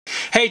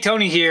Hey,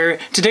 Tony here.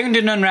 Today I'm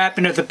doing an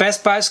unwrapping of the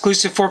Best Buy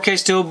exclusive 4K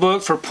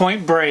Steelbook for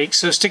Point Break,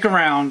 so stick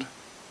around.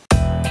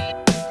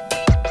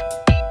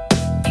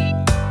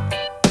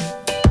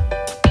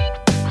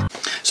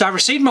 So I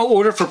received my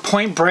order for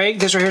Point Break.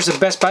 This right here is the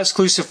Best Buy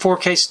exclusive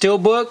 4K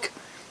Steelbook.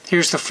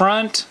 Here's the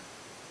front,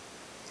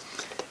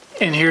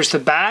 and here's the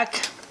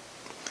back.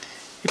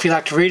 If you'd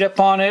like to read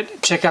up on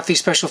it, check out these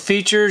special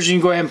features, you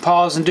can go ahead and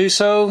pause and do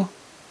so.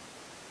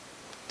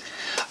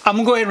 I'm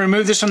going to go ahead and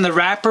remove this from the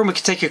wrapper and we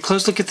can take a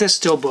close look at this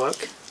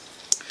Steelbook.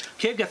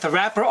 Okay, I've got the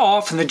wrapper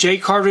off and the J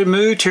card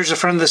removed. Here's the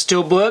front of the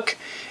Steelbook.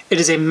 It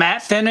is a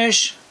matte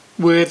finish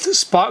with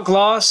spot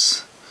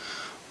gloss.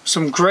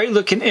 Some great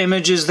looking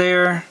images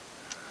there.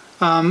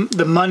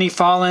 The Money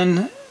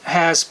Fallen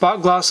has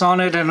spot gloss on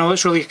it. I know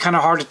it's really kind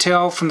of hard to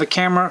tell from the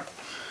camera,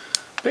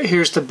 but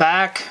here's the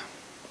back.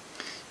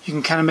 You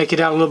can kind of make it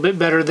out a little bit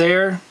better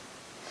there.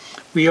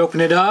 We open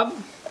it up.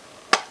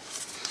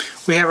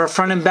 We have our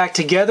front and back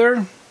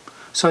together.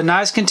 So a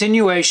nice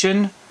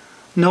continuation.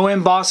 No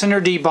embossing or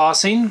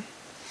debossing.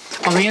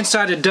 On the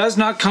inside it does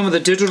not come with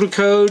a digital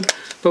code,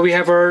 but we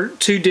have our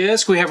two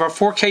discs. We have our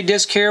 4K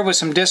disc here with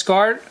some disc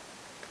art.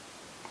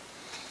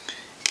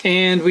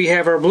 And we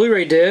have our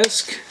Blu-ray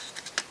disc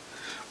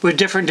with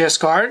different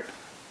disc art.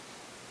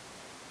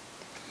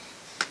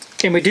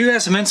 And we do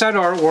have some inside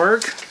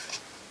artwork.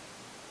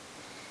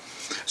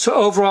 So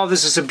overall,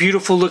 this is a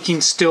beautiful looking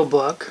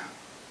Steelbook.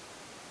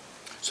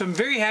 So I'm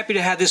very happy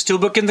to have this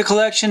Steelbook in the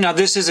collection. Now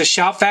this is a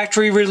Shout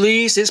Factory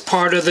release. It's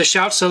part of the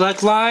Shout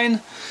Select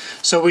line.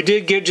 So we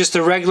did get just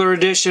the regular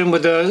edition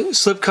with the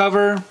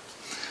slipcover.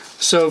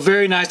 So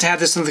very nice to have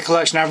this in the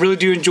collection. I really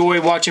do enjoy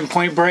watching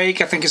Point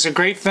Break. I think it's a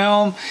great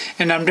film,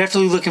 and I'm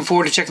definitely looking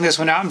forward to checking this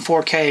one out in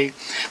 4K.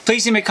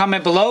 Please leave me a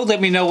comment below. Let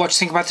me know what you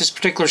think about this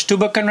particular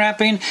Steelbook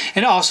unwrapping,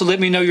 and also let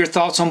me know your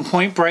thoughts on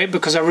Point Break,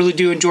 because I really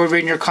do enjoy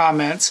reading your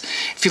comments.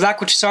 If you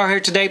like what you saw here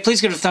today, please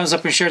give it a thumbs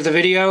up and share the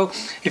video.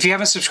 If you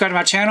haven't subscribed to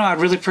my channel, I'd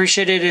really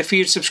appreciate it if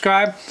you'd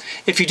subscribe.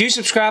 If you do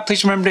subscribe,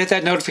 please remember to hit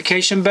that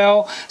notification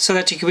bell so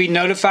that you can be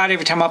notified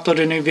every time I upload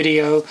a new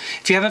video.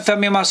 If you haven't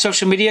found me on my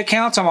social media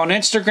accounts, I'm on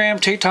Instagram,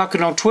 TikTok,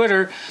 and on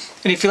Twitter.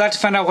 And if you'd like to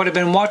find out what I've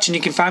been watching,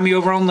 you can find me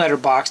over on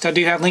Letterboxd. I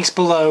do have links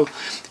below.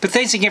 But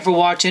thanks again for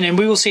watching, and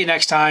we will see you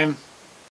next time.